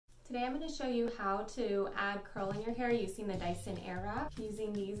Today I'm going to show you how to add curl in your hair using the Dyson Airwrap.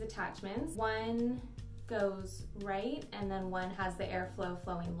 Using these attachments, one goes right and then one has the airflow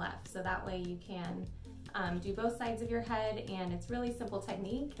flowing left, so that way you can do both sides of your head, and it's really simple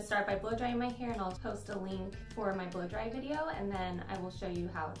technique. I start by blow drying my hair, and I'll post a link for my blow dry video, and then I will show you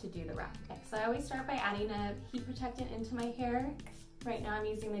how to do the wrap. Okay, so I always start by adding a heat protectant into my hair. Right now I'm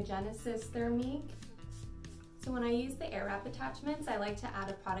using the Genesis Thermique. So when I use the Airwrap attachments, I like to add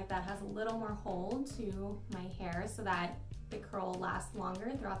a product that has a little more hold to my hair so that the curl lasts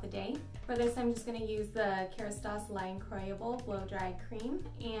longer throughout the day. For this, I'm just going to use the Kerastase Laque Extreme blow dry cream,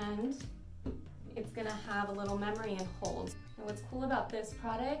 and it's going to have a little memory and hold. And what's cool about this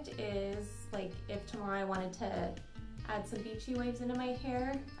product is, like, if tomorrow I wanted to add some beachy waves into my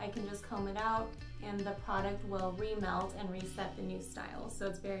hair, I can just comb it out and the product will remelt and reset the new style. So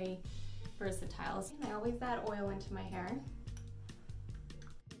it's very versatile. And I always add oil into my hair.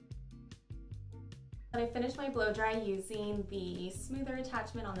 I finished my blow dry using the smoother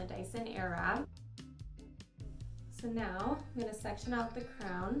attachment on the Dyson Airwrap. So now I'm going to section out the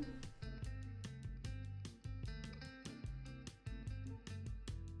crown.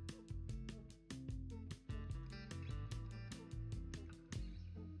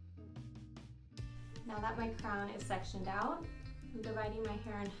 Now that my crown is sectioned out, I'm dividing my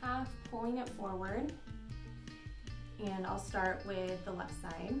hair in half, pulling it forward, and I'll start with the left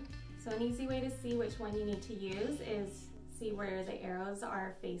side. So an easy way to see which one you need to use is see where the arrows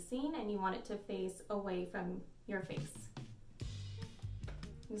are facing, and you want it to face away from your face.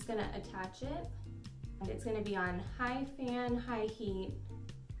 I'm just gonna attach it, and it's gonna be on high fan, high heat,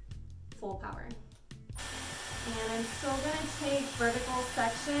 full power. And I'm still gonna take vertical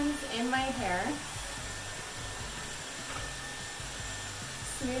sections in my hair,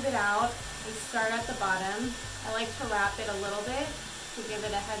 smooth it out, and start at the bottom. I like to wrap it a little bit to give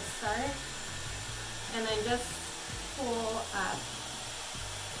it a head start, and then just pull up.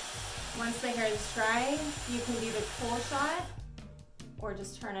 Once the hair is dry, you can do the cool shot or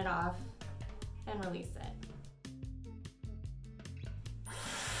just turn it off and release it.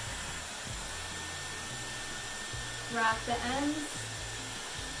 Wrap the ends,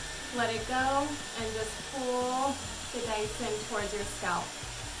 let it go, and just pull the Dyson towards your scalp.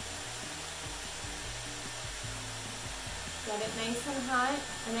 Get it nice and hot,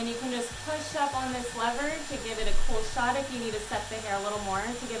 and then you can just push up on this lever to give it a cool shot if you need to set the hair a little more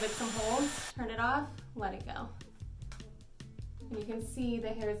to give it some hold. Turn it off, let it go. And you can see the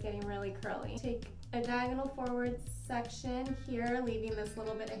hair is getting really curly. Take a diagonal forward section here, leaving this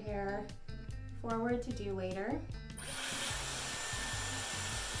little bit of hair forward to do later.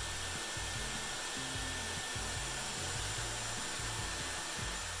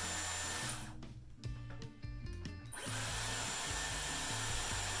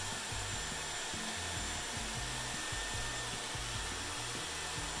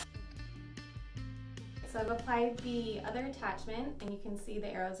 So I've applied the other attachment, and you can see the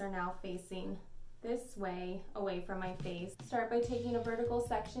arrows are now facing this way, away from my face. Start by taking a vertical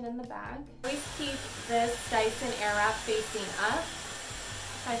section in the back. Always keep this Dyson Airwrap facing up.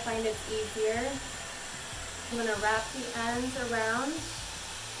 I find it's easier. I'm going to wrap the ends around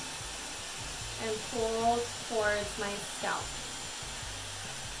and pull towards my scalp.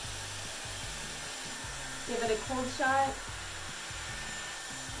 Give it a cold shot,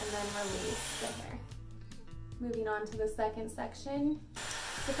 and then release the hair. Moving on to the second section.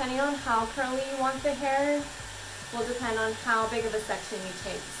 Depending on how curly you want the hair will depend on how big of a section you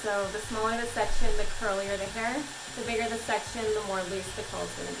take. So the smaller the section, the curlier the hair. The bigger the section, the more loose the curl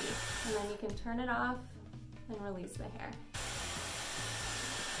is going to be. And then you can turn it off and release the hair.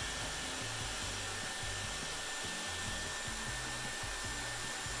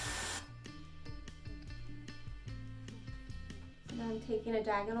 I'm taking a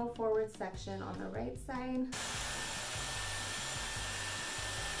diagonal forward section on the right side.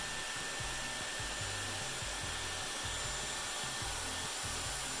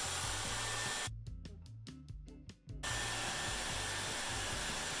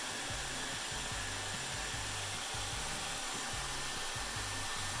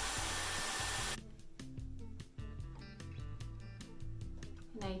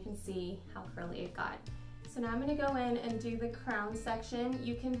 Now you can see how curly it got. So now I'm going to go in and do the crown section.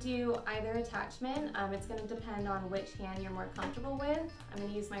 You can do either attachment. It's going to depend on which hand you're more comfortable with. I'm going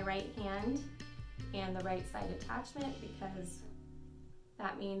to use my right hand and the right side attachment because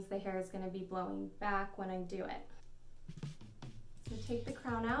that means the hair is going to be blowing back when I do it. So take the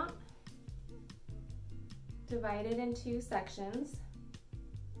crown out, divide it in two sections.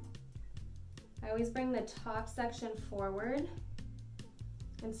 I always bring the top section forward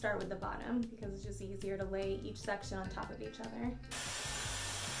and start with the bottom because it's just easier to lay each section on top of each other.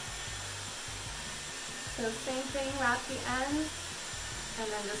 So same thing, wrap the ends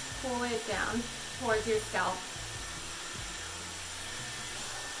and then just pull it down towards your scalp.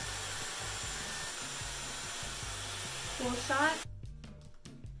 Cool shot.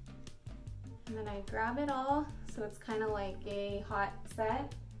 And then I grab it all so it's kind of like a hot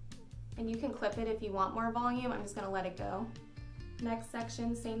set. And you can clip it if you want more volume. I'm just gonna let it go. Next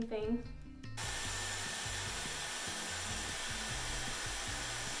section, same thing.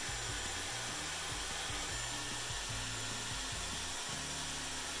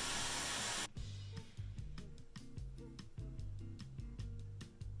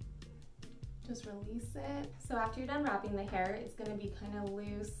 Just release it. So after you're done wrapping the hair, it's gonna be kind of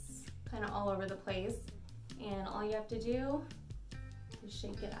loose, kind of all over the place. And all you have to do is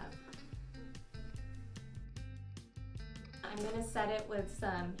shake it up. I'm gonna set it with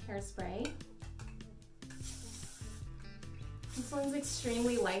some hairspray. This one's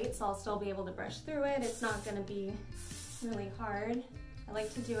extremely light, so I'll still be able to brush through it. It's not gonna be really hard. I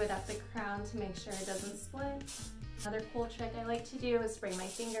like to do it at the crown to make sure it doesn't split. Another cool trick I like to do is spray my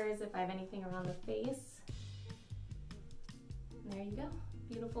fingers if I have anything around the face. And there you go,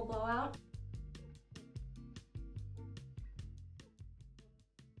 beautiful blowout.